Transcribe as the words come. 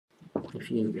If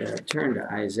you turn to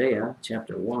Isaiah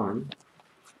chapter 1,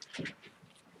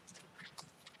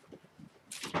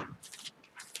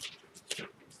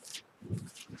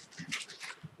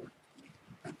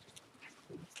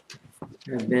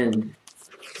 I've been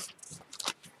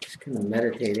just kind of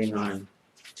meditating on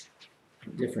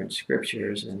different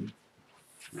scriptures, and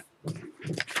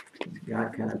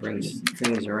God kind of brings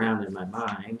things around in my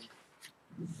mind.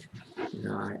 You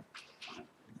know,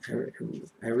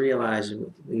 I realize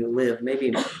we live,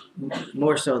 maybe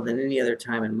more so than any other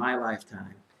time in my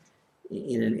lifetime,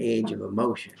 in an age of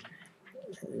emotion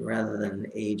rather than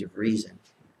an age of reason.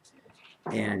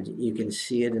 And you can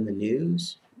see it in the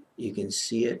news. You can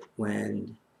see it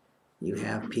when you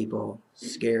have people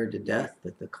scared to death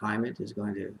that the climate is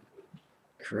going to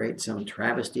create some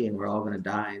travesty and we're all going to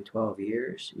die in 12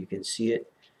 years. You can see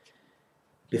it.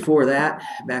 Before that,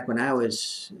 back when I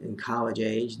was in college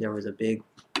age, there was a big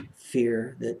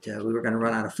fear that we were going to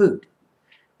run out of food,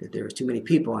 that there was too many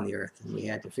people on the earth, and we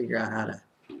had to figure out how to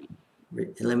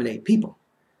eliminate people.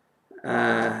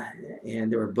 And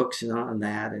there were books on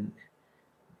that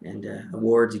and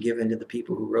awards given to the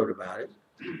people who wrote about it.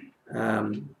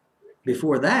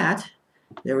 Before that,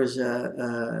 there was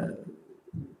the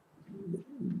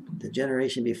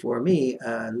generation before me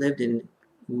lived in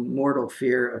mortal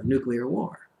fear of nuclear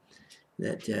war.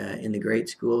 That in the grade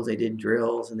schools they did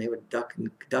drills and they would duck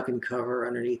and cover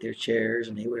underneath their chairs,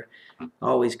 and they were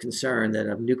always concerned that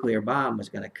a nuclear bomb was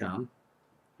going to come.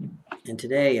 And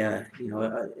today, and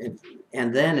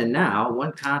then and now,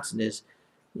 one constant is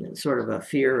sort of a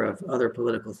fear of other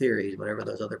political theories, whatever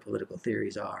those other political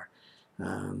theories are.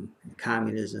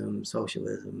 Communism,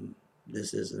 socialism,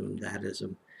 thisism,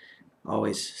 thatism.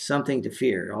 Always something to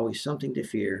fear, always something to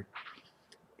fear.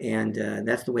 And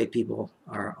that's the way people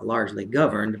are largely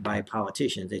governed by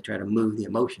politicians. They try to move the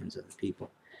emotions of the people.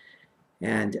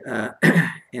 And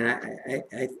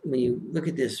when you look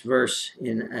at this verse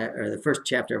or the first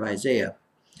chapter of Isaiah,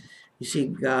 you see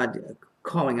God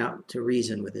calling out to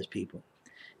reason with his people.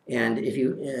 And if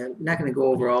you, not going to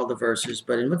go over all the verses,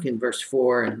 but in looking at verse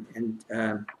 4,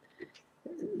 and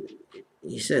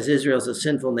he says, Israel's a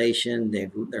sinful nation.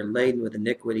 They're laden with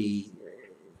iniquity,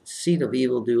 seed of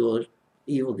evildoers,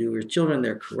 children,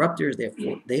 they're corrupters.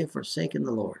 They have forsaken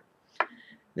the Lord.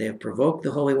 They have provoked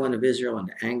the Holy One of Israel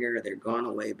into anger. They're gone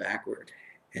away backward.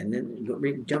 And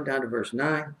then jump down to verse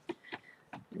 9.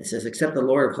 It says, except the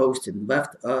Lord of hosts had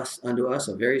left unto us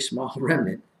a very small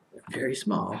remnant, very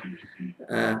small,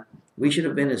 we should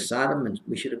have been as Sodom, and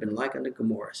we should have been like unto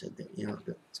Gomorrah. So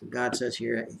God says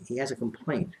here, he has a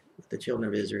complaint with the children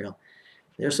of Israel.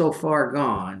 They're so far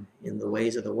gone in the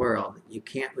ways of the world that you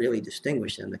can't really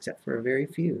distinguish them except for a very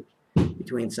few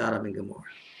between Sodom and Gomorrah.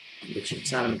 Which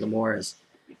Sodom and Gomorrah is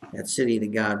that city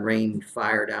that God rained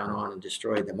fire down on and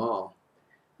destroyed them all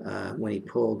when he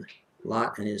pulled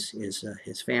Lot and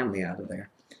his family out of there.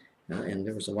 And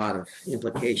there was a lot of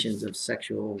implications of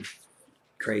sexual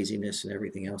craziness and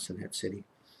everything else in that city.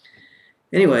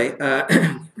 Anyway,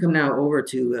 come now over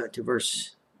to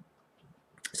verse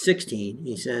 16.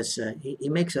 He says, he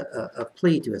makes a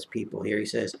plea to his people here. He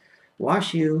says,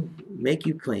 wash you, make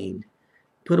you clean,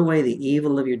 put away the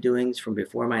evil of your doings from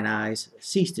before mine eyes,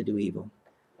 cease to do evil,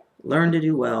 learn to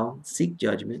do well, seek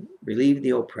judgment, relieve the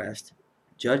oppressed,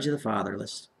 judge the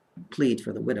fatherless, plead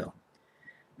for the widow.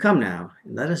 Come now,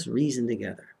 and let us reason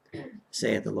together,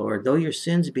 saith the Lord. Though your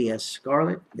sins be as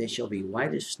scarlet, they shall be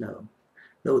white as snow.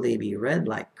 Though they be red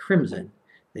like crimson,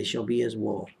 they shall be as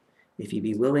wool. If you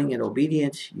be willing and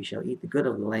obedient, you shall eat the good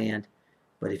of the land.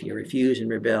 But if you refuse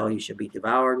and rebel, you shall be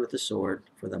devoured with the sword,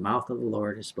 for the mouth of the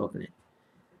Lord has spoken it.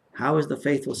 How is the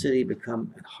faithful city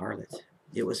become an harlot?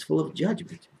 It was full of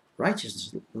judgment.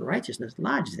 Righteousness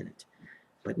lodged in it.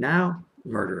 But now,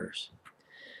 murderers.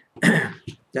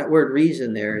 That word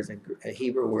reason there is a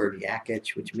Hebrew word,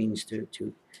 yakich, which means to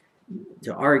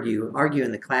argue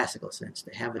in the classical sense,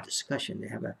 to have a discussion, to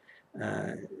have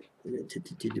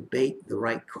to debate the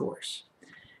right course.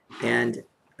 And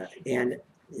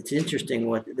it's interesting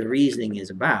what the reasoning is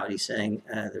about. He's saying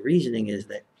the reasoning is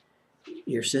that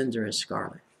your sins are as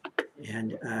scarlet.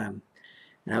 And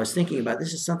I was thinking about,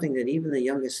 this is something that even the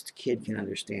youngest kid can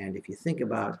understand. If you think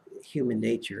about human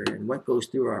nature and what goes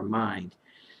through our mind,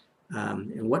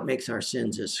 and what makes our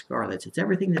sins as scarlet, it's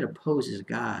everything that opposes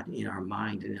God in our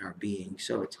mind and in our being.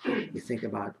 So you think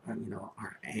about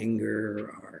our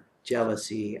anger, our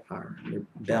jealousy, our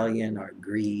rebellion, our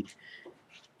greed.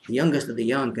 The youngest of the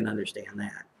young can understand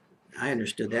that. I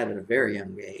understood that at a very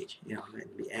young age.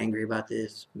 I'd be angry about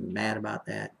this, mad about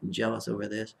that, jealous over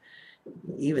this.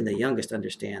 Even the youngest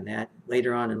understand that.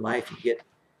 Later on in life, you get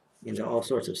into all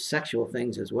sorts of sexual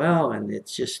things as well, and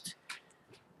it's just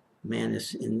Man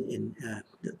is in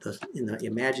the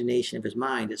imagination of his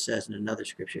mind, it says in another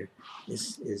scripture,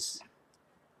 is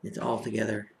it's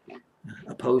altogether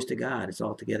opposed to God. It's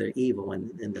altogether evil,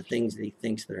 and the things that he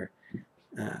thinks that are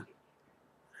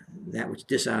that which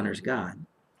dishonors God.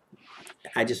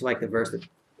 I just like the verse that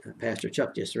Pastor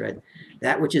Chuck just read.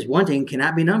 That which is wanting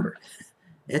cannot be numbered.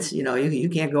 It's, you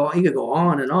can't go. You could go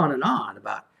on and on and on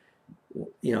about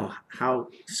how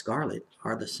scarlet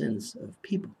are the sins of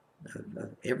people,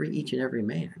 of each and every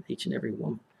man, each and every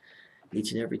woman,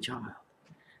 each and every child.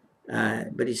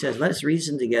 But he says, let us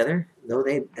reason together,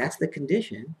 that's the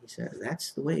condition. He says,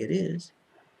 that's the way it is.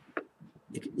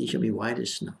 Ye shall be white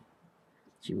as snow.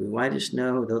 Shall be white as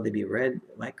snow, though they be red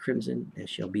like crimson, they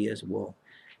shall be as wool.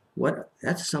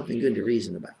 That's something good to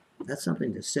reason about. That's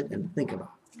something to sit and think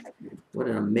about. What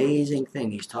an amazing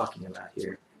thing he's talking about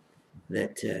here.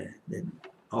 That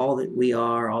all that we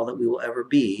are, all that we will ever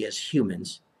be as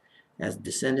humans, as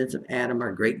descendants of Adam,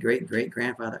 our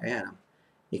great-great-great-grandfather Adam,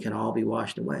 it can all be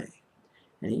washed away.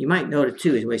 And you might note it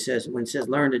too, when it says,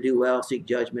 learn to do well, seek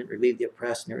judgment, relieve the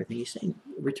oppressed and everything, he's saying,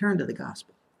 return to the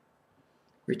gospel.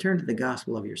 Return to the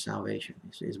gospel of your salvation,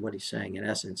 is what he's saying in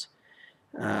essence.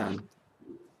 And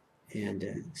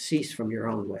cease from your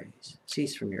own ways.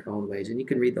 Cease from your own ways. And you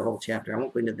can read the whole chapter. I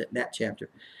won't go into that chapter,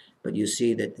 but you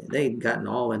see that they'd gotten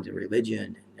all into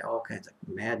religion and all kinds of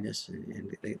madness,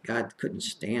 and God couldn't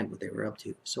stand what they were up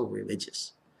to. So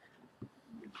religious.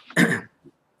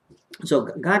 So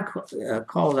God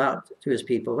calls out to his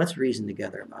people, let's reason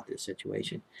together about this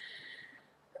situation.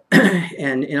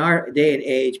 And in our day and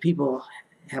age, people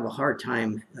have a hard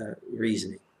time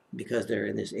reasoning because they're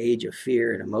in this age of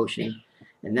fear and emotion.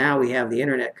 And now we have the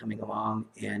internet coming along,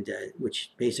 and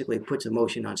which basically puts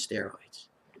emotion on steroids.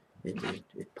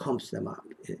 It pumps them up.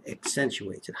 It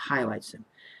accentuates. It highlights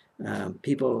them.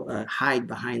 People hide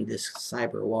behind this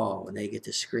cyber wall, and they get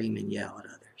to scream and yell at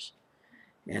others.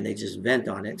 And they just vent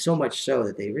on it, so much so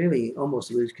that they really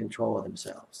almost lose control of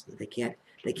themselves. They can't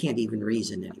even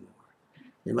reason anymore.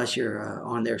 Unless you're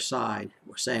on their side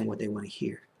or saying what they want to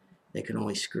hear. They can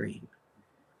only scream.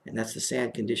 And that's the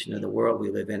sad condition of the world we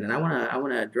live in. And I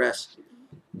want to address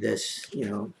this,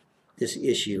 this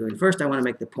issue. And first I want to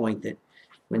make the point that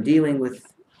when dealing with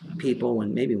people,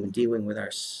 when dealing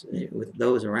with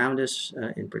those around us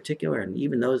in particular, and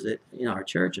even those that in our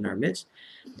church, in our midst,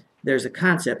 there's a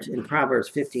concept in Proverbs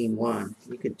 15:1.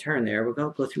 You can turn there.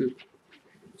 We'll go through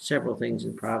several things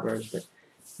in Proverbs, but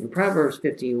in Proverbs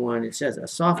 15:1 it says, a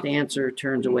soft answer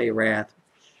turns away wrath,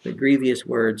 but grievous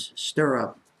words stir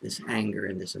up this anger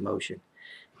and this emotion.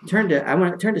 I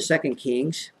want to turn to 2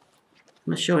 Kings.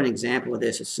 I'm going to show an example of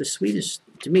this. It's the sweetest,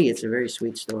 to me, it's a very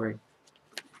sweet story.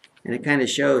 And it kind of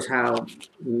shows how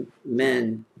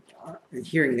men,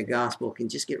 hearing the gospel, can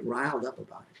just get riled up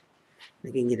about it.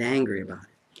 They can get angry about it.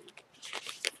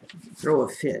 Throw a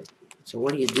fit. So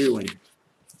what do you do when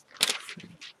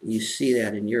you see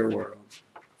that in your world?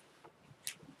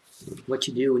 What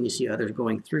you do when you see others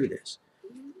going through this?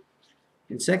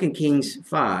 In 2 Kings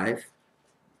 5,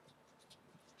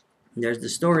 there's the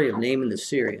story of Naaman the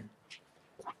Syrian.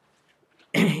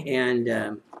 And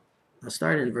I'll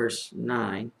start in verse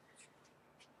 9.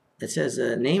 It says,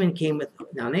 Naaman came with...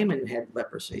 Now, Naaman had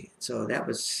leprosy, so that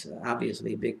was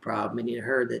obviously a big problem. And you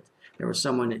heard that there was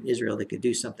someone in Israel that could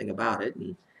do something about it.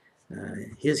 And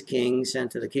his king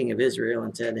sent to the king of Israel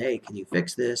and said, hey, can you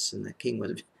fix this? And the king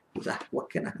was like,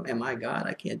 am I God?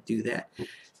 I can't do that.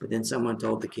 But then someone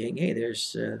told the king, hey,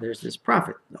 there's this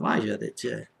prophet, Elijah,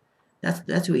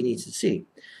 that's who he needs to see.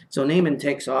 So Naaman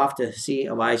takes off to see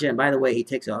Elijah. And by the way,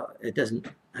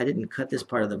 I didn't cut this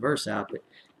part of the verse out, but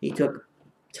he took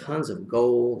tons of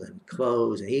gold and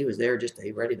clothes, and he was there just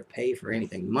ready to pay for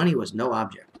anything. Money was no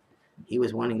object. He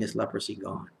was wanting this leprosy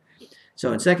gone.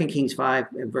 So in 2 Kings 5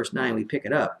 and verse 9, we pick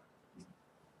it up.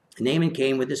 Naaman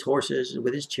came with his horses and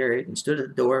with his chariot and stood at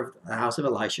the door of the house of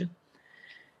Elisha.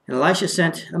 And Elisha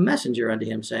sent a messenger unto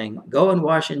him, saying, go and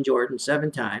wash in Jordan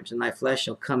 7 times, and thy flesh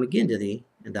shall come again to thee,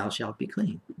 and thou shalt be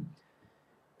clean.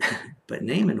 But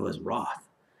Naaman was wroth,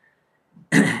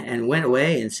 and went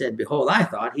away and said, behold, I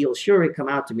thought, he will surely come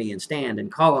out to me and stand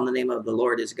and call on the name of the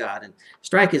Lord his God, and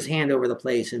strike his hand over the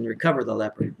place and recover the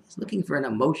leper. He's looking for an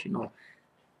emotional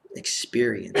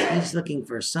experience. He's looking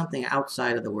for something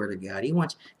outside of the Word of God. He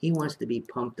wants to be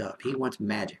pumped up. He wants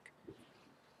magic.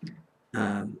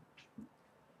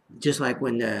 Just like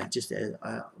when,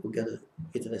 we'll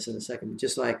get to this in a second,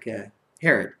 just like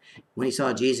Herod, when he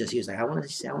saw Jesus, he was like, I want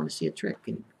to see a trick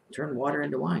and turn water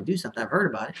into wine, do something. I've heard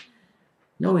about it.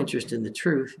 No interest in the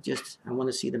truth, just I want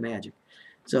to see the magic.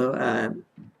 So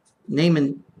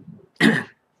Naaman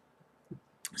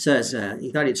says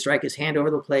he thought he'd strike his hand over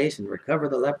the place and recover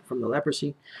from the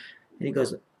leprosy. And he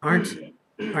goes,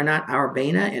 are not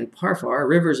Arbana and Parphar,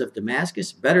 rivers of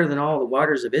Damascus, better than all the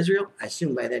waters of Israel? I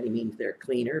assume by that he means they're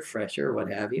cleaner, fresher,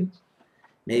 what have you.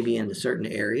 Maybe into certain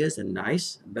areas and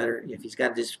nice. Better if he's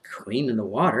got just clean in the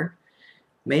water.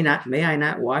 May I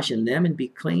not wash in them and be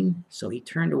clean? So he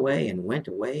turned away and went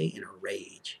away in a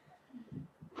rage.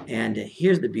 And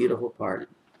here's the beautiful part.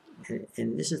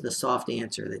 And this is the soft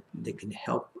answer that can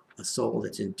help a soul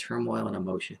that's in turmoil and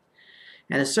emotion.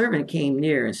 And a servant came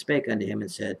near and spake unto him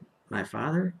and said, My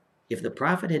father, if the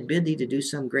prophet had bid thee to do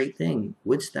some great thing,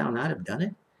 wouldst thou not have done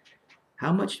it?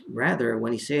 How much rather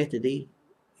when he saith to thee,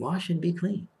 Wash and be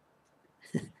clean?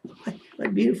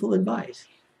 What beautiful advice.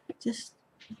 Just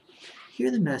hear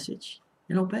the message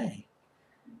and obey.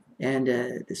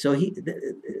 And so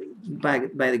by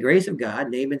the grace of God,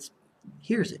 Naaman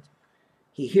hears it.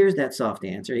 He hears that soft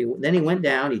answer. Then he went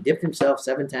down, he dipped himself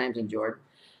 7 times in Jordan,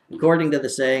 according to the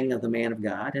saying of the man of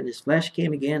God, and his flesh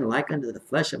came again like unto the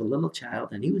flesh of a little child,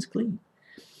 and he was clean.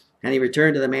 And he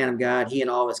returned to the man of God, he and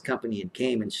all his company, and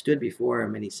came and stood before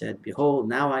him, and he said, Behold,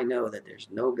 now I know that there's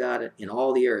no God in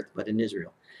all the earth but in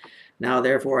Israel. Now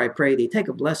therefore I pray thee, take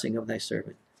a blessing of thy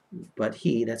servant. But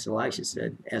he, that's Elisha,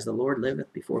 said, As the Lord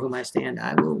liveth, before whom I stand,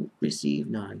 I will receive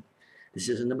none. This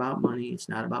isn't about money. It's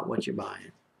not about what you're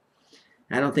buying.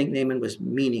 I don't think Naaman was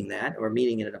meaning that or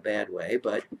meaning it in a bad way,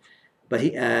 but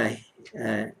he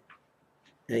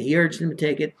urged him to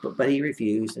take it, but he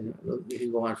refused, and we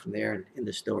can go on from there in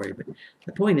the story. But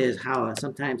the point is how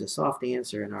sometimes a soft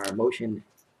answer in our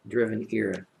emotion-driven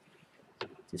era,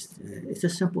 it's a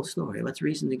simple story. Let's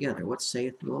reason together. What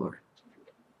saith the Lord?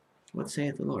 What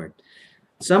saith the Lord?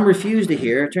 Some refuse to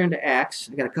hear. Turn to Acts.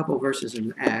 I got a couple of verses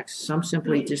in Acts. Some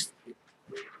simply just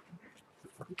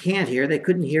can't hear. They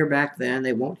couldn't hear back then.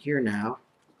 They won't hear now.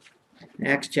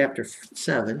 Acts chapter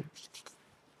 7.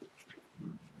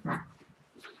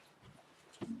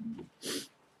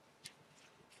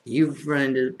 You've run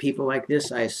into people like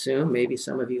this, I assume. Maybe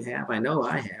some of you have. I know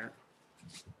I have.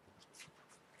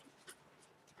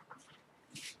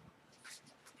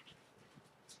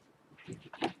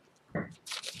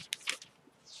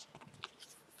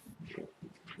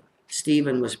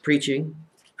 Stephen was preaching,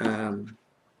 and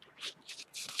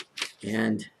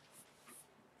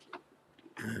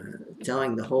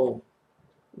telling the whole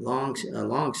long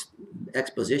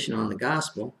exposition on the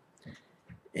gospel,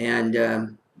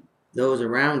 and those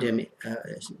around him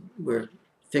were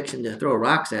fixing to throw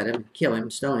rocks at him, kill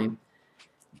him, stone him.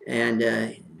 And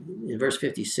in verse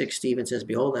 56, Stephen says,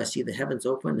 Behold, I see the heavens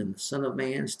opened and the Son of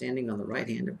Man standing on the right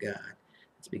hand of God.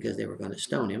 It's because they were going to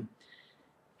stone him.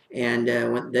 And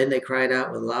then they cried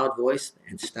out with a loud voice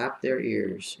and stopped their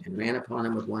ears and ran upon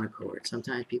him with one accord.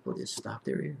 Sometimes people just stop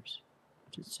their ears.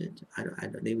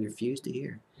 They refuse to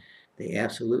hear. They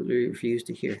absolutely refuse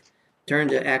to hear. Turn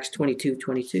to Acts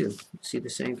 22:22. See the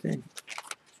same thing.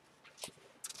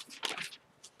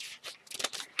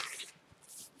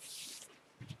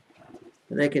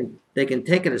 They can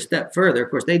take it a step further.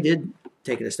 Of course, they did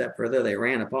take it a step further. They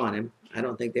ran upon him. I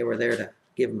don't think they were there to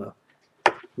give him a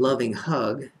loving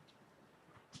hug.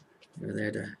 They were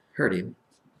there to hurt him.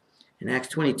 In Acts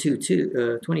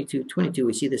 22:22,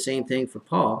 we see the same thing for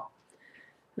Paul.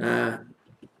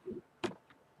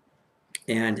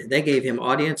 And they gave him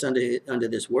audience unto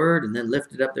this word, and then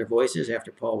lifted up their voices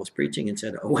after Paul was preaching and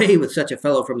said, Away with such a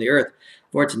fellow from the earth,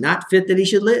 for it's not fit that he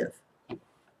should live.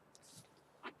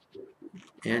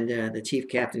 And the chief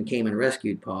captain came and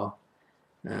rescued Paul.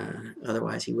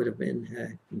 Otherwise, he would have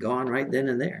been gone right then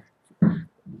and there.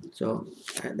 So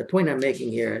the point I'm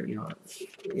making here,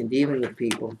 in dealing with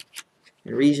people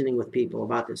and reasoning with people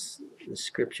about this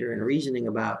scripture and reasoning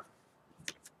about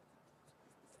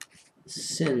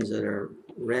sins that are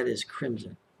red as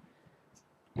crimson.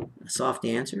 A soft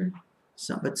answer,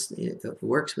 it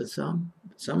works with some.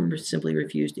 Some simply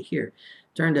refuse to hear.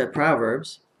 Turn to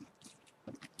Proverbs.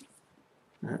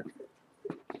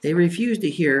 They refuse to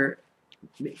hear.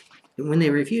 When they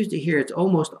refuse to hear, it's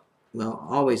almost,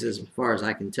 always as far as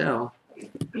I can tell,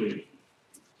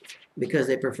 because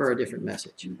they prefer a different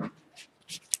message.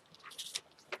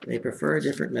 They prefer a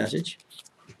different message.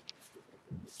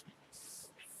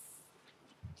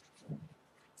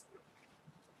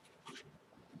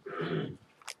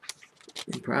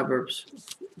 In Proverbs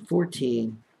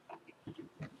 14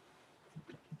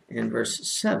 and verse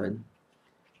 7,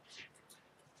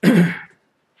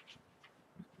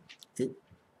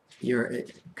 you're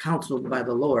counseled by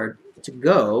the Lord to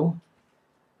go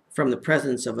from the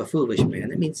presence of a foolish man.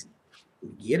 That means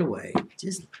get away.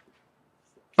 Just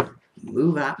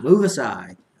move out, move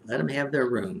aside. Let them have their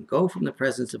room. Go from the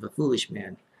presence of a foolish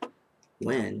man.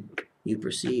 when you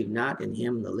perceive not in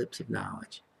him the lips of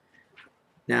knowledge.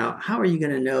 Now, how are you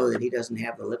going to know that he doesn't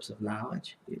have the lips of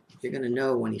knowledge? You're going to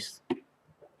know when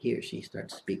he or she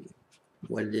starts speaking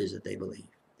what it is that they believe.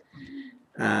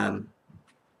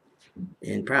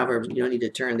 In Proverbs, you don't need to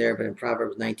turn there, but in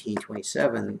Proverbs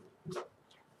 19:27,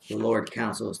 the Lord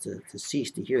counsels to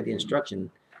cease to hear the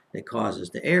instruction that causes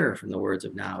the error from the words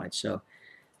of knowledge. So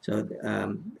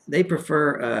they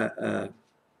prefer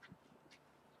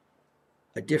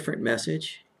a different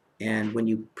message, and when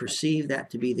you perceive that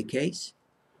to be the case,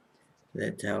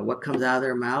 that what comes out of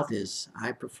their mouth is,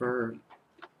 I prefer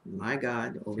my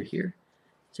God over here,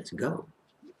 just go.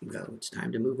 It's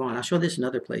time to move on. I'll show this in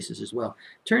other places as well.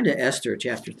 Turn to Esther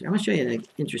chapter 3. I'm going to show you an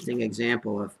interesting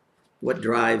example of what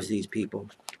drives these people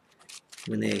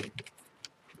when they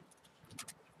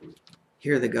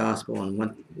hear the gospel and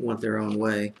want their own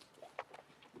way.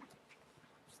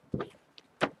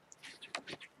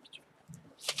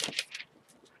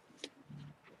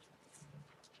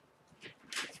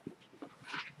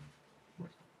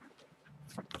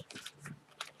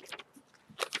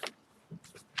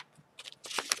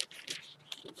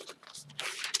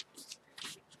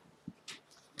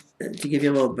 To give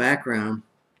you a little background,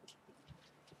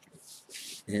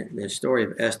 the story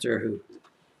of Esther, who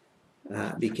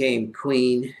became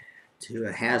queen to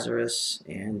Ahasuerus,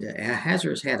 and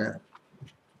Ahasuerus had a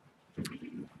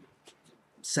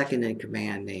second in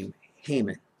command named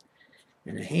Haman.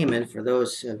 And Haman, for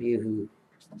those of you who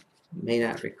may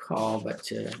not recall,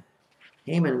 but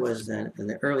Haman was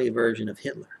the early version of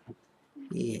Hitler.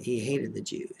 He hated the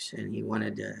Jews, and he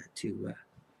wanted to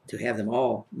have them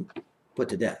all put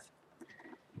to death.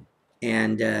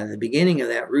 And the beginning of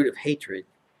that root of hatred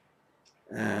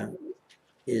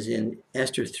is in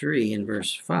Esther 3 in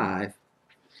verse 5,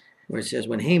 where it says,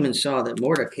 when Haman saw that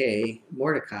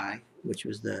Mordecai, which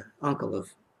was the uncle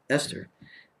of Esther,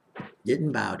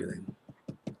 didn't bow to him,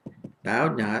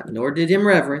 bowed not, nor did him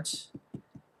reverence,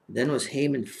 then was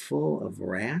Haman full of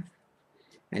wrath,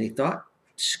 and he thought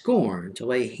scorn to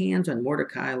lay hands on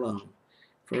Mordecai alone,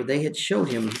 for they had showed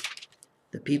him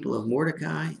the people of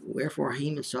Mordecai. Wherefore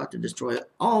Haman sought to destroy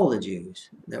all the Jews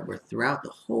that were throughout the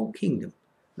whole kingdom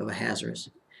of Ahasuerus,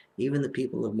 even the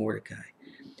people of Mordecai.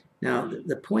 Now,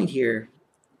 the point here,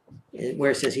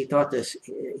 where it says he thought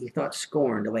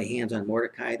scorn to lay hands on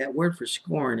Mordecai, that word for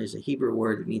scorn is a Hebrew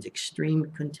word that means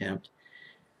extreme contempt,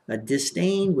 a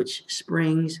disdain which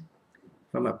springs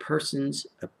from a person's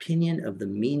opinion of the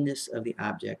meanness of the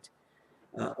object,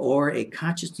 or a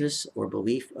consciousness or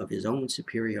belief of his own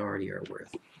superiority or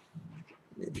worth.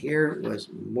 Here was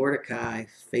Mordecai,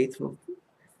 faithful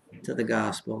to the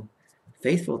gospel,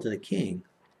 faithful to the king,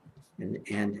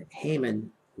 and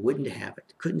Haman wouldn't have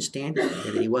it, couldn't stand it,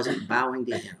 that he wasn't bowing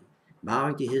to him,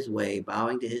 bowing to his way,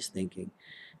 bowing to his thinking,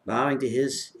 bowing to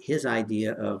his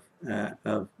idea of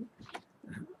a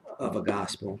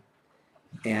gospel,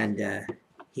 and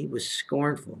he was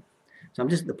scornful. So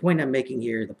the point I'm making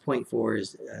here, the point 4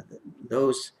 is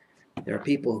there are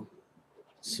people,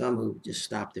 some who just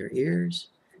stop their ears,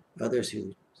 others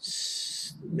who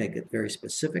make it very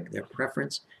specific. Their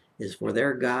preference is for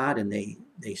their God, and they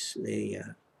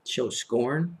show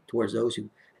scorn towards those who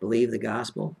believe the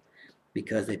gospel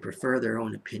because they prefer their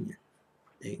own opinion.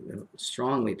 They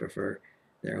strongly prefer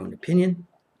their own opinion,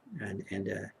 and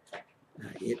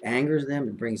it angers them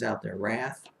and brings out their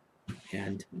wrath,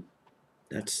 and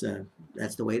that's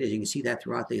the way it is. You can see that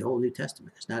throughout the whole New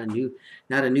Testament. It's not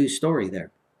a new story there.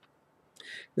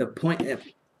 The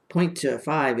point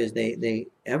 5 is they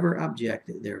ever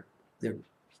object. Their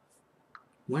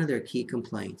one of their key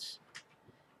complaints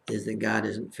is that God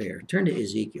isn't fair. Turn to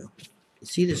Ezekiel. You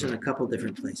see this in a couple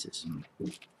different places.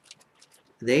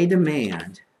 They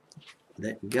demand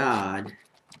that God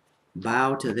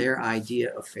bow to their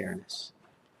idea of fairness,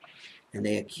 and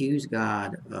they accuse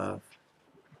God of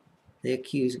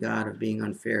being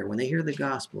unfair. When they hear the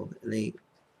gospel, they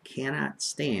cannot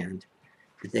stand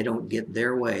that they don't get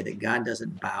their way, that God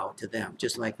doesn't bow to them.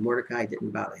 Just like Mordecai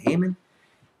didn't bow to Haman,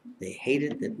 they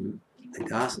hated that the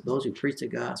gospel, those who preach the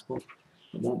gospel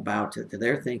won't bow to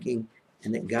their thinking,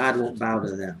 and that God won't bow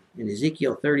to them. In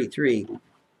Ezekiel 33,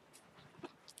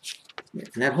 and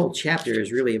that whole chapter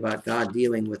is really about God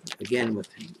dealing with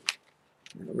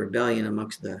rebellion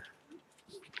amongst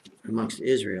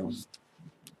Israel,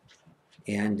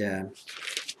 and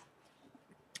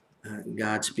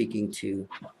God speaking to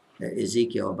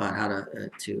Ezekiel about how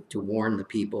to warn the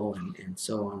people, and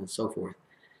so on and so forth.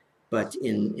 But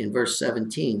in verse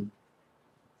 17,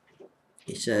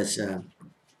 he says,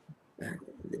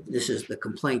 this is the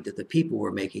complaint that the people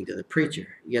were making to the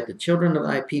preacher. Yet the children of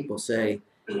thy people say,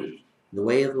 the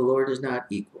way of the Lord is not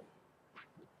equal.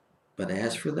 But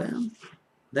as for them,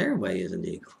 their way isn't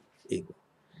equal.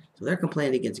 So their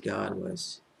complaint against God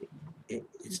was,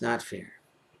 it's not fair.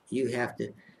 You have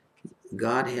to,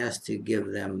 God has to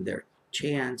give them their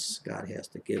chance. God has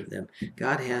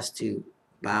to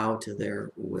bow to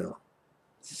their will.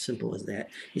 Simple as that.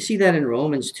 You see that in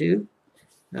Romans 2.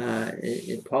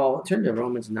 Paul, turn to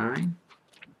Romans 9.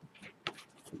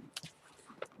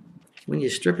 When you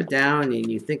strip it down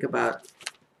and you think about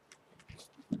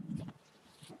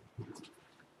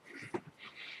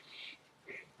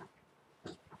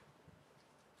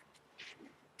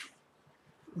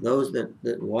those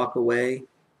that walk away,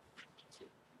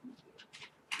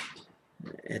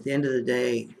 at the end of the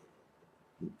day,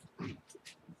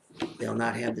 they'll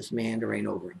not have this man to reign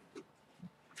over them.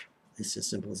 It's as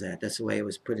simple as that. That's the way it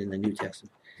was put in the New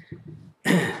Testament.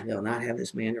 They'll not have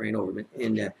this man to reign over them.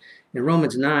 In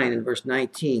Romans 9 and verse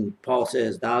 19, Paul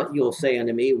says, you'll say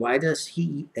unto me, why does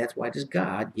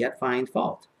God yet find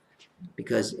fault?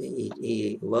 Because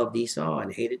he loved Esau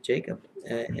and hated Jacob.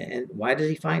 And why does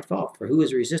he find fault? For who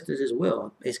has resisted his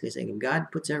will? Basically saying, if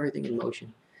God puts everything in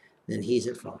motion, then he's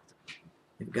at fault.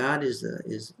 If God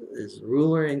is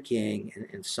ruler and king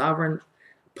and sovereign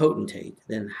potentate,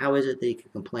 then how is it that he can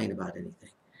complain about anything?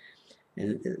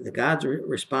 And the God's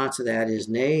response to that is,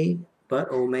 nay, but,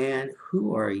 O man,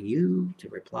 who are you to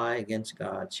reply against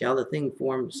God? Shall the thing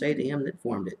formed say to him that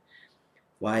formed it,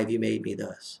 why have you made me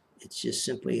thus? It's just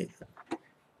simply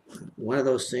one of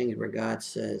those things where God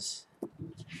says,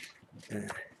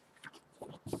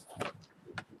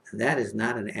 that is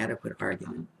not an adequate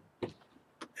argument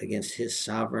against his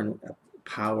sovereign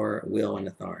power, will, and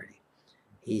authority.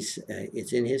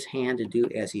 It's in his hand to do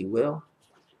as he will,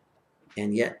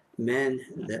 and yet men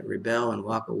that rebel and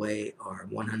walk away are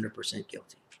 100%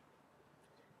 guilty.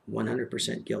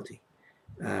 100% guilty.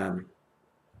 I'm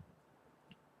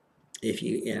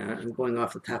going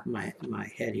off the top of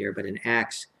my head here, but in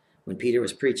Acts, when Peter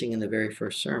was preaching in the very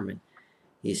first sermon,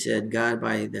 he said, God,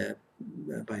 by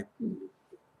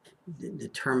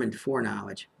determined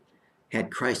foreknowledge,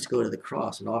 had Christ go to the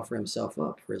cross and offer himself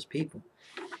up for his people.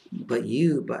 But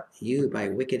you by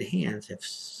wicked hands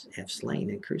have slain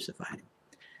and crucified him.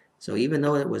 So even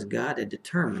though it was God that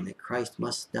determined that Christ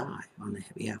must die on the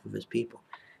behalf of his people,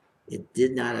 it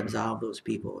did not absolve those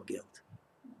people of guilt.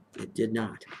 It did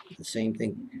not. The same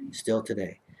thing still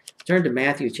today. Turn to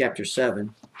Matthew chapter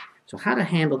 7. So how to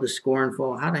handle the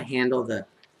scornful, how to handle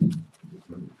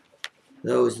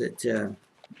those that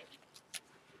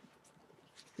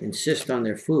insist on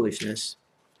their foolishness.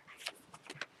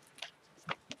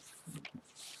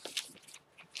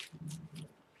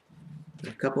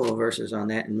 A couple of verses on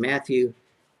that. In Matthew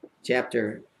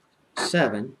chapter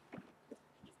 7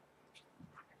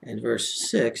 and verse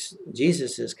 6,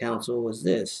 Jesus' counsel was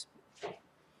this: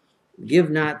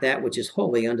 give not that which is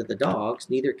holy unto the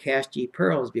dogs, neither cast ye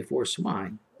pearls before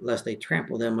swine, lest they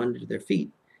trample them under their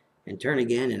feet, and turn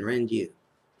again and rend you.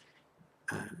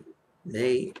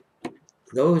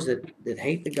 Those that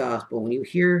hate the gospel, when you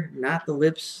hear not the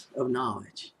lips of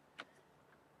knowledge,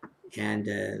 and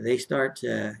they start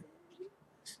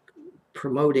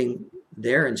promoting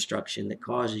their instruction that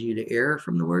causes you to err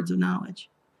from the words of knowledge,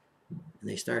 and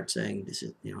they start saying, this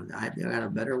is, I've got a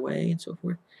better way and so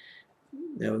forth.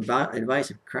 The advice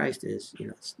of Christ is,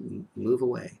 move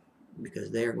away,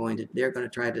 because they're going to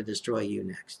try to destroy you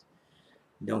next.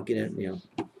 Don't get it,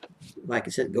 like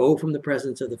I said, go from the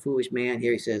presence of the foolish man.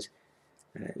 Here he says,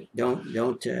 don't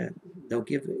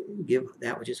give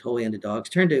that which is holy unto dogs.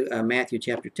 Turn to Matthew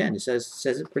chapter 10. It says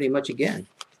it pretty much again.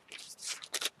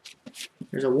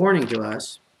 There's a warning to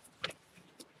us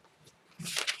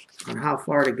on how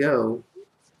far to go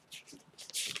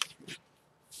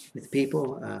with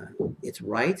people. It's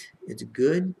right, it's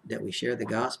good that we share the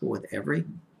gospel with every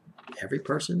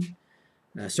person.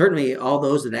 Certainly all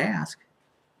those that ask,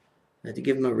 to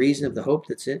give them a reason of the hope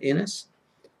that's in us.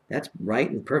 That's right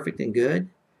and perfect and good.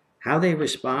 How they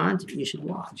respond, you should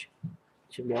watch.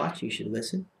 You should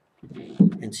listen,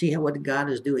 and see what God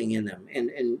is doing in them. And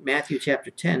in Matthew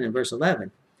chapter 10 and verse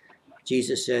 11,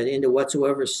 Jesus said, into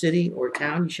whatsoever city or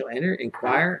town you shall enter,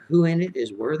 inquire who in it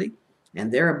is worthy,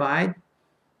 and there abide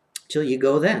till you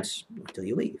go thence, till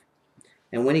you leave.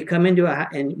 And when you come into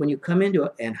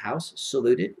an house,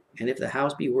 salute it. And if the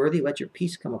house be worthy, let your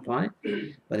peace come upon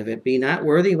it. But if it be not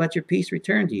worthy, let your peace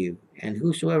return to you. And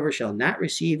whosoever shall not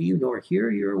receive you, nor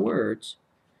hear your words,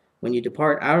 when you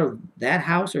depart out of that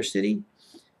house or city,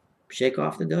 shake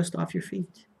off the dust off your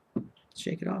feet.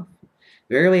 Shake it off.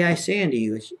 Verily I say unto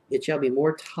you, it shall be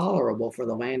more tolerable for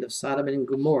the land of Sodom and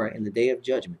Gomorrah in the day of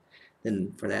judgment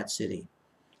than for that city.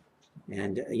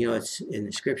 And it's in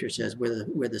the scripture says,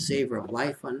 we're the savor of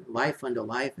life unto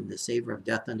life, and the savor of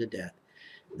death unto death.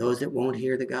 Those that won't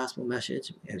hear the gospel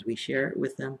message as we share it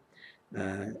with them,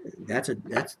 that's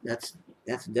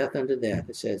death unto death.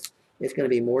 It says it's going to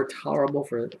be more tolerable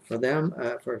for them,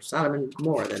 for Sodom and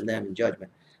Gomorrah than them in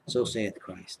judgment. So saith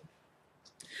Christ.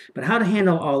 But how to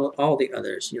handle all the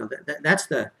others?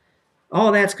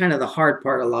 All that's kind of the hard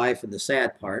part of life and the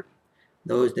sad part.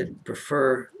 Those that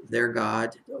prefer their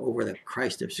God over the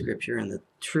Christ of Scripture and the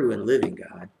true and living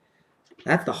God.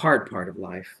 That's the hard part of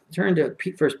life. Turn to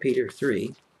 1 Peter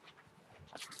 3.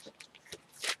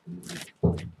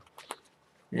 And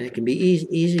it can be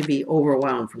easy to be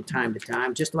overwhelmed from time to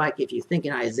time. Just like if you think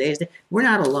in Isaiah's day, we're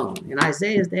not alone. In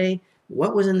Isaiah's day,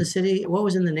 what was in the city, what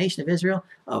was in the nation of Israel?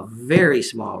 A very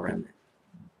small remnant.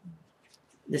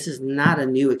 This is not a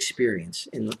new experience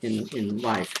in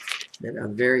life, that a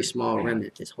very small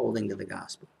remnant is holding to the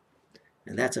gospel.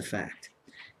 And that's a fact.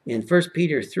 In 1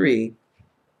 Peter 3,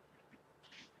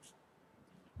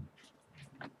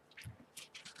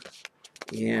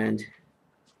 and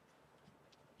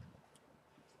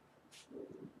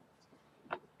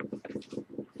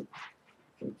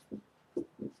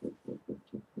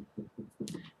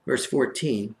verse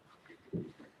 14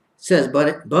 says,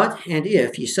 But and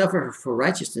if ye suffer for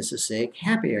righteousness' sake,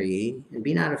 happy are ye, and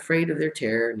be not afraid of their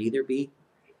terror, neither be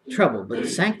troubled, but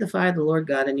sanctify the Lord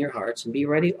God in your hearts, and be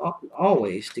ready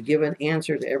always to give an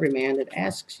answer to every man that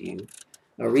asks you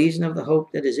a reason of the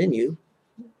hope that is in you,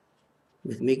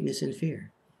 with meekness and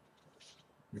fear.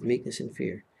 With meekness and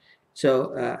fear.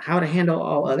 So how to handle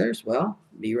all others? Well,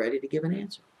 be ready to give an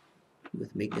answer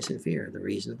with meekness and fear, the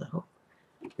reason of the hope.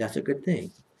 That's a good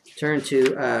thing. Turn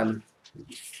to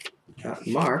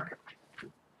Mark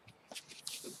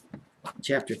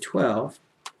chapter 12.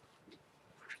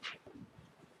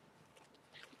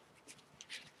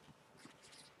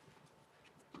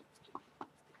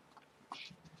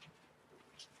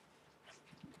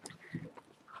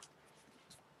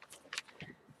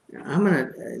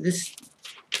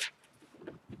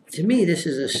 To me, this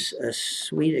is a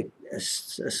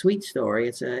sweet story.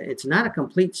 It's not a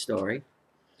complete story,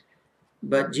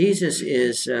 but Jesus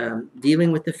is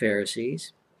dealing with the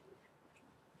Pharisees,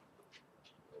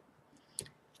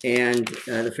 and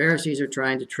the Pharisees are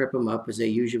trying to trip him up, as they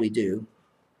usually do.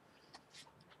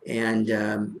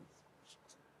 And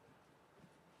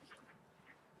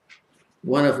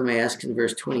one of them asks in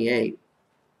verse 28,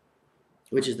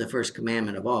 which is the first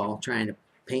commandment of all, trying to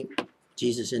paint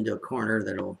Jesus into a corner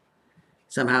that'll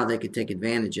somehow they could take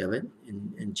advantage of it.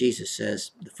 And Jesus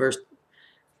says, the first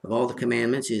of all the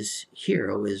commandments is, Hear,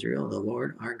 O Israel, the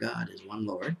Lord our God is one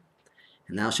Lord.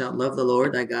 And thou shalt love the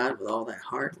Lord thy God with all thy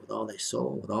heart, with all thy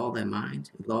soul, with all thy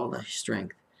mind, with all thy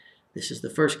strength. This is the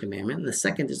first commandment. And the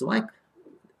second is like,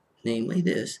 namely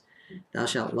this, thou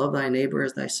shalt love thy neighbor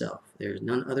as thyself. There is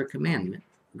none other commandment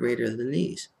greater than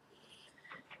these.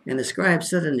 And the scribe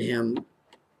said unto him,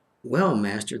 Well,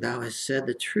 master, thou hast said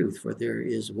the truth, for there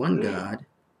is one God,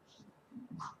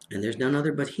 and there's none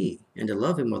other but he. And to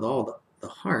love him with all the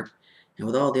heart, and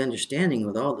with all the understanding,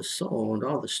 with all the soul, and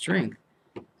all the strength,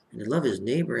 and to love his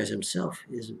neighbor as himself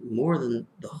is more than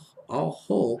all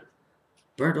whole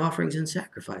burnt offerings and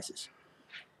sacrifices.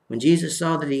 When Jesus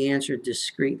saw that he answered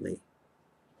discreetly,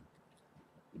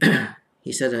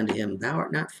 he said unto him, Thou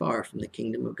art not far from the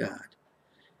kingdom of God.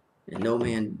 And no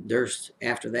man durst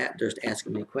ask him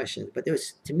any questions. But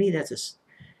to me,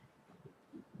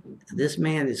 this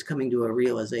man is coming to a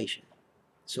realization.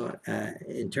 So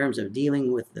in terms of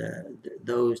dealing with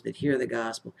those that hear the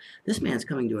gospel, this man's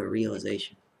coming to a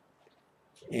realization.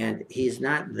 And he's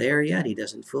not there yet. He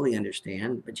doesn't fully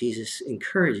understand, but Jesus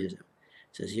encourages him.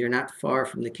 Says, You're not far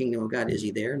from the kingdom of God. Is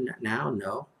he there now?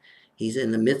 No. He's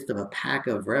in the midst of a pack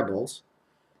of rebels.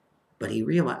 But he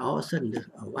realized all of a sudden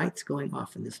a light's going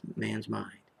off in this man's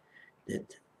mind.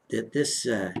 That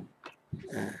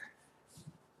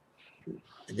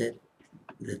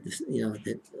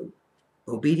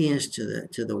obedience to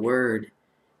the word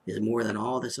is more than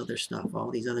all this other stuff, all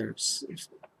these other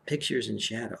pictures and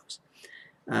shadows.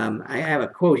 I have a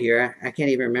quote here. I can't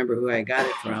even remember who I got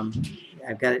it from.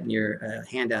 I've got it in your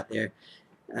handout there.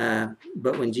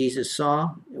 But when Jesus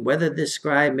saw whether this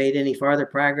scribe made any farther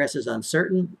progress is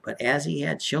uncertain, but as he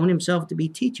had shown himself to be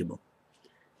teachable,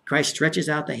 Christ stretches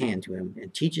out the hand to him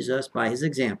and teaches us by his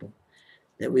example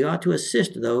that we ought to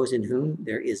assist those in whom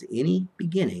there is any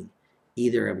beginning,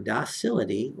 either of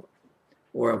docility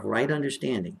or of right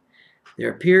understanding. There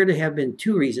appear to have been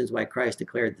two reasons why Christ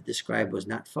declared that this scribe was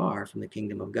not far from the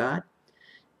kingdom of God.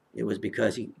 It was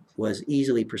because he was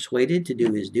easily persuaded to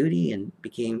do his duty and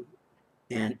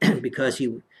because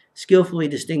he skillfully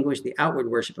distinguished the outward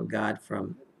worship of God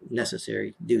from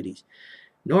necessary duties.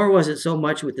 Nor was it so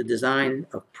much with the design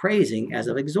of praising as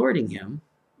of exhorting him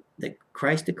that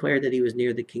Christ declared that he was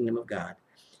near the kingdom of God.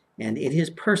 And in his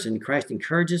person, Christ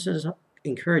encourages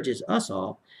us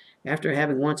all, after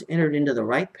having once entered into the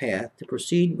right path, to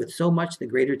proceed with so much the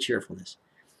greater cheerfulness.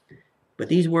 But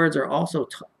these words are also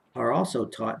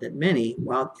taught that many,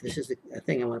 while this is the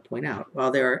thing I want to point out,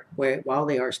 while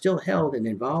they are still held and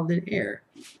involved in error,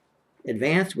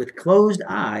 advance with closed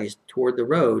eyes toward the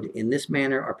road in this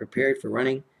manner are prepared for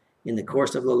running in the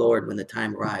course of the Lord when the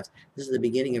time arrives. This is the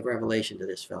beginning of revelation to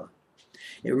this fellow.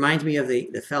 It reminds me of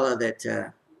the fellow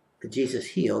that Jesus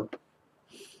healed,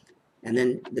 and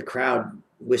then the crowd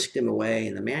whisked him away,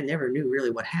 and the man never knew really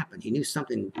what happened. He knew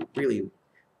something really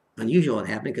unusual had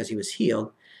happened because he was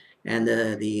healed. And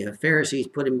the Pharisees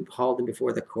hauled him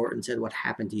before the court and said, "What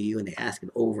happened to you?" And they asked him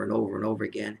over and over and over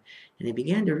again. And he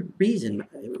began to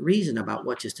reason about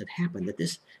what just had happened, that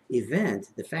this event,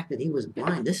 the fact that he was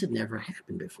blind, this had never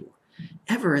happened before,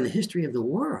 ever in the history of the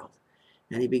world.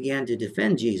 And he began to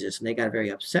defend Jesus, and they got very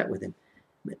upset with him.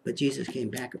 But Jesus came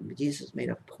back. Jesus made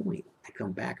a point to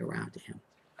come back around to him.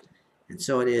 And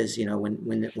so it is,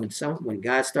 when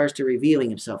God starts to revealing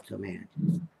himself to a man,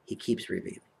 he keeps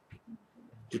revealing.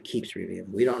 He keeps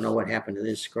revealing. We don't know what happened to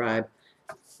this scribe,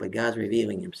 but God's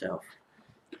revealing himself.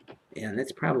 And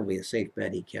it's probably a safe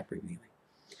bet he kept revealing.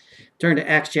 Turn to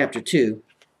Acts chapter 2.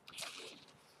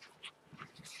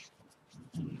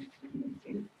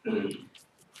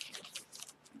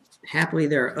 Happily,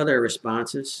 there are other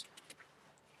responses.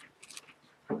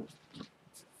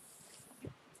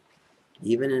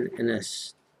 Even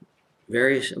amongst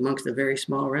a very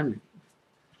small remnant.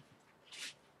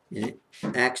 In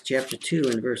Acts chapter 2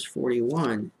 and verse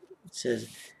 41, it says,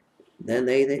 "Then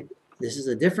this is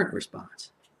a different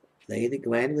response. They that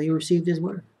gladly received his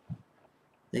word."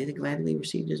 They that gladly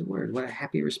received his word. What a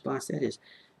happy response that is.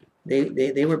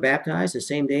 They were baptized. The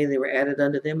same day they were added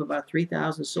unto them about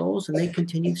 3,000 souls, and they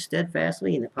continued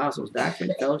steadfastly in the apostles'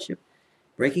 doctrine, fellowship,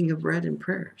 breaking of bread, and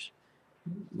prayers.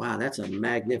 Wow, that's a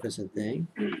magnificent thing.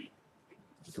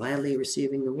 Gladly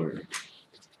receiving the word.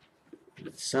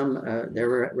 Some their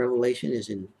revelation is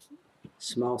in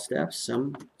small steps.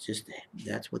 Some just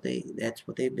that's what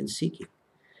they've been seeking.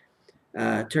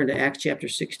 Turn to Acts chapter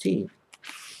 16.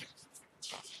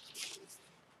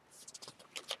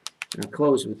 I'll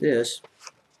close with this.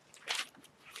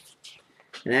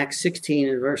 In Acts 16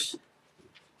 and verse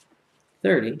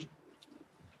 30,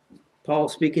 Paul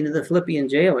speaking to the Philippian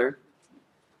jailer.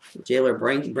 The jailer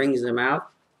brings them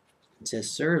out and says,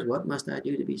 "Sirs, what must I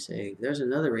do to be saved?" There's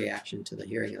another reaction to the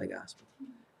hearing of the gospel.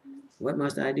 "What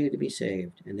must I do to be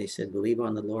saved?" And they said, "Believe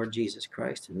on the Lord Jesus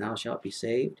Christ, and thou shalt be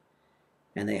saved,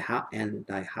 and thy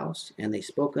house." And they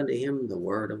spoke unto him the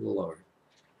word of the Lord,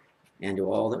 and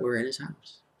to all that were in his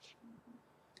house.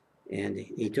 And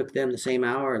he took them the same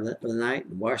hour of the night,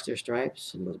 and washed their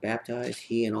stripes, and was baptized,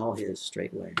 he and all his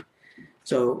straightway.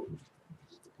 So,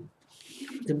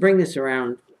 to bring this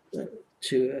around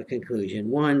to a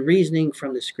conclusion, one, reasoning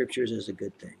from the scriptures is a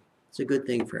good thing. It's a good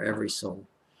thing for every soul.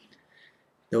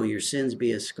 Though your sins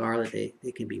be as scarlet,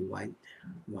 they can be white.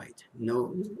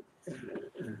 No,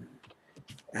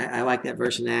 I like that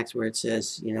verse in Acts where it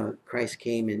says, Christ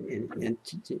came and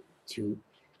to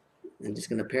I'm just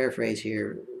going to paraphrase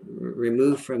here,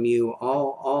 remove from you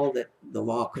all that the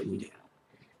law couldn't do.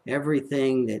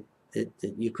 Everything that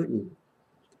you couldn't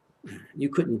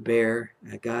bear,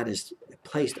 God has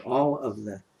placed all of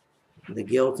the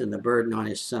guilt and the burden on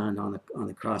his son on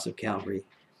the cross of Calvary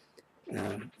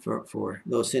for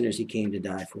those sinners he came to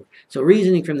die for. So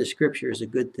reasoning from the scripture is a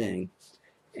good thing.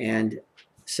 And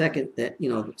second, that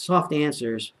soft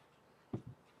answers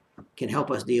can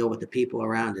help us deal with the people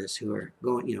around us who are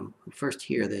going, who first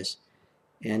hear this,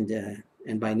 and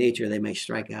by nature they may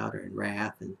strike out or in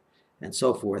wrath and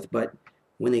so forth. But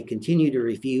when they continue to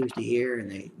refuse to hear and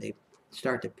they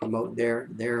start to promote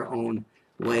their own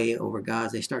way over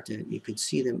God's, you could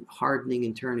see them hardening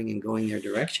and turning and going their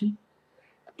direction.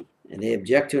 And they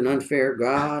object to an unfair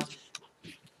God.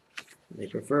 They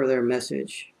prefer their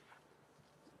message.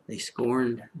 They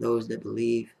scorn those that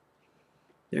believe.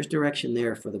 There's direction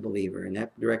there for the believer, and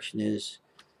that direction is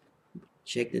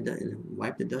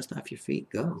wipe the dust off your feet,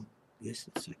 go. Yes,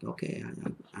 it's like, okay,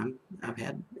 I've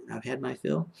had my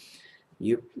fill.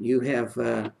 You have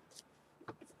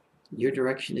your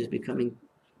direction is becoming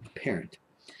apparent.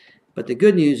 But the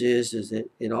good news is that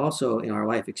it also, in our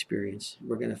life experience,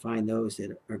 we're going to find those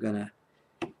that are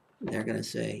they're going to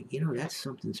say, that's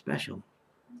something special.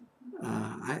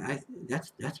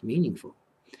 That's meaningful.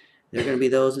 There are going to be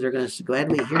those that are going to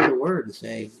gladly hear the word and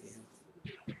say,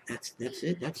 That's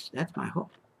it. That's my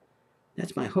hope.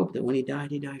 That's my hope that when he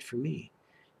died for me.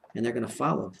 And they're going to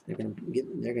follow. They're going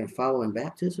to follow in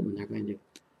baptism, and they're going to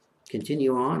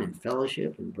continue on in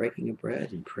fellowship and breaking of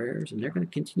bread and prayers, and they're going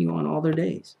to continue on all their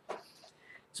days.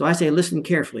 So I say, listen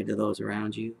carefully to those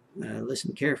around you.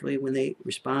 Listen carefully when they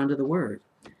respond to the word,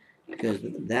 because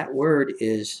that word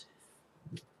is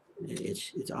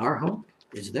it's our hope.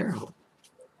 It's their hope.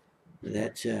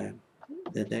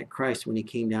 That Christ, when he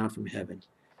came down from heaven,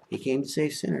 he came to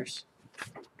save sinners.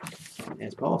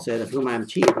 As Paul said, of whom I'm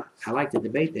chief. I like to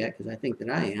debate that because I think that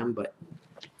I am, but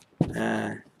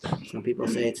some people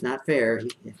say it's not fair.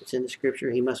 If it's in the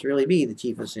scripture, he must really be the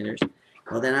chief of sinners.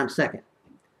 Well, then I'm second.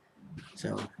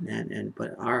 So,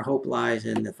 but our hope lies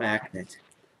in the fact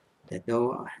that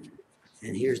though,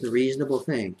 and here's the reasonable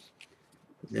thing,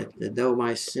 that though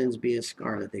my sins be as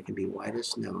scarlet, they can be white as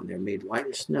snow, and they're made white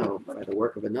as snow by the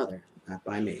work of another, not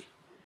by me.